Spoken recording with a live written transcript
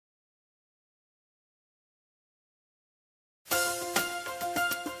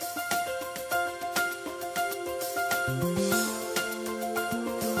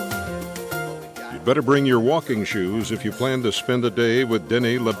better bring your walking shoes if you plan to spend a day with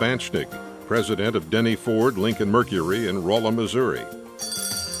Denny LaBantschnig, president of Denny Ford Lincoln Mercury in Rolla, Missouri.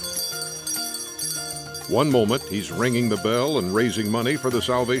 One moment, he's ringing the bell and raising money for the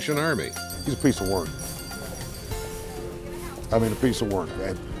Salvation Army. He's a piece of work. I mean, a piece of work.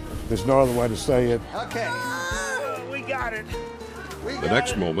 There's no other way to say it. Okay, we got it. The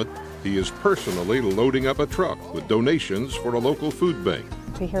next moment, he is personally loading up a truck with donations for a local food bank.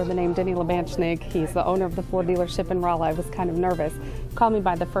 To hear the name Denny LaBantschnig, he's the owner of the Ford dealership in Rolla. I was kind of nervous. Called me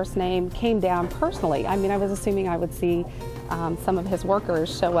by the first name, came down personally. I mean, I was assuming I would see some of his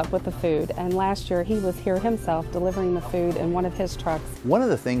workers show up with the food. And last year, he was here himself delivering the food in one of his trucks. One of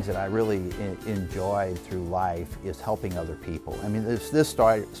the things that I really enjoyed through life is helping other people. I mean, this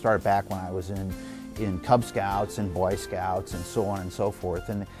started back when I was in Cub Scouts and Boy Scouts and so on and so forth.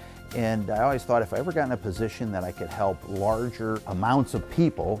 And I always thought if I ever got in a position that I could help larger amounts of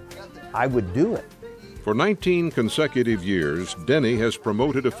people, I would do it. For 19 consecutive years, Denny has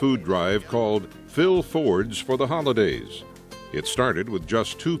promoted a food drive called Fill Fords for the Holidays. It started with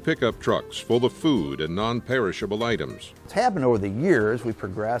just 2 pickup trucks full of food and non-perishable items. It's happened over the years. We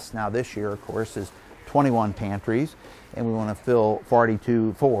progressed. Now this year, of course, is 21 pantries, and we want to fill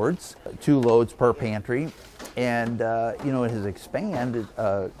 42 Fords, 2 loads per pantry. And you know, it has expanded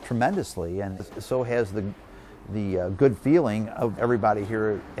tremendously, and so has the good feeling of everybody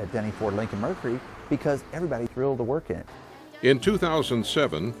here at Denny Ford Lincoln Mercury, because everybody's thrilled to work in it. In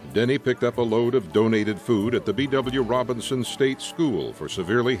 2007, Denny picked up a load of donated food at the B.W. Robinson State School for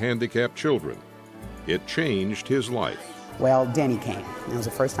severely handicapped children. It changed his life. Well, Denny came. It was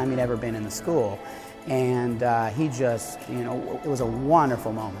the first time he'd ever been in the school. And he just, you know, it was a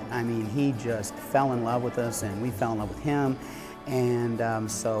wonderful moment. I mean, he just fell in love with us, and we fell in love with him.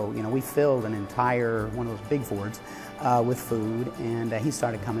 And so, you know, we filled an entire, one of those big Fords with food, and he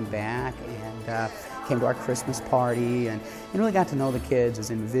started coming back and came to our Christmas party, and really got to know the kids as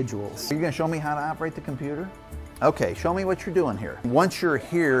individuals. Are you going to show me how to operate the computer? Okay, show me what you're doing here. Once you're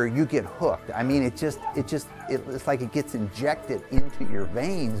here, you get hooked. I mean, it's like it gets injected into your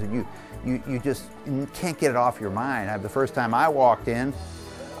veins, and you just can't get it off your mind. The first time I walked in,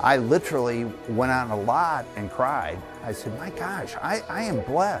 I literally went out in a lot and cried. I said, my gosh, I am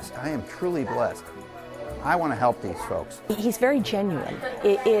blessed. I am truly blessed. I want to help these folks. He's very genuine.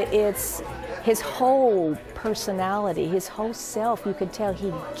 It's his whole personality, his whole self. You could tell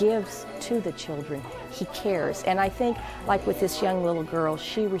he gives to the children. He cares. And I think, like with this young little girl,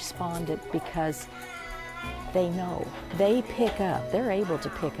 she responded because they know. They pick up. They're able to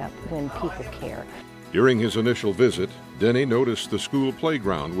pick up when people care. During his initial visit, Denny noticed the school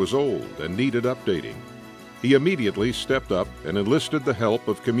playground was old and needed updating. He immediately stepped up and enlisted the help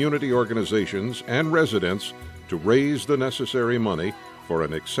of community organizations and residents to raise the necessary money for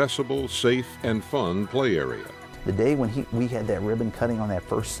an accessible, safe, and fun play area. The day when we had that ribbon cutting on that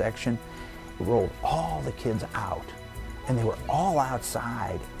first section, we rolled all the kids out, and they were all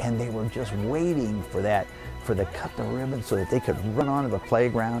outside, and they were just waiting for the cut the ribbon so that they could run onto the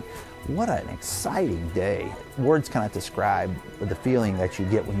playground. What an exciting day. Words cannot describe the feeling that you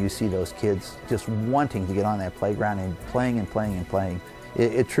get when you see those kids just wanting to get on that playground and playing and playing and playing.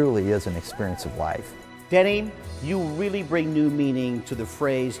 It truly is an experience of life. Denny, you really bring new meaning to the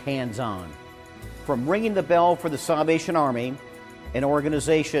phrase hands-on. From ringing the bell for the Salvation Army, an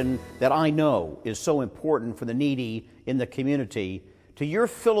organization that I know is so important for the needy in the community, to your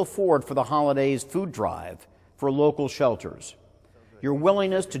Fill a Ford for the Holidays food drive for local shelters. Your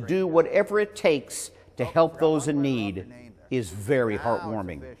willingness to do whatever it takes to help those in need is very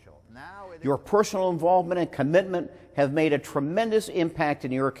heartwarming. Your personal involvement and commitment have made a tremendous impact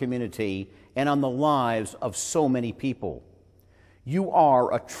in your community and on the lives of so many people. You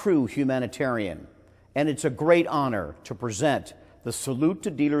are a true humanitarian, and it's a great honor to present the Salute to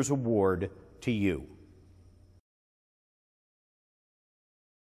Dealers Award to you.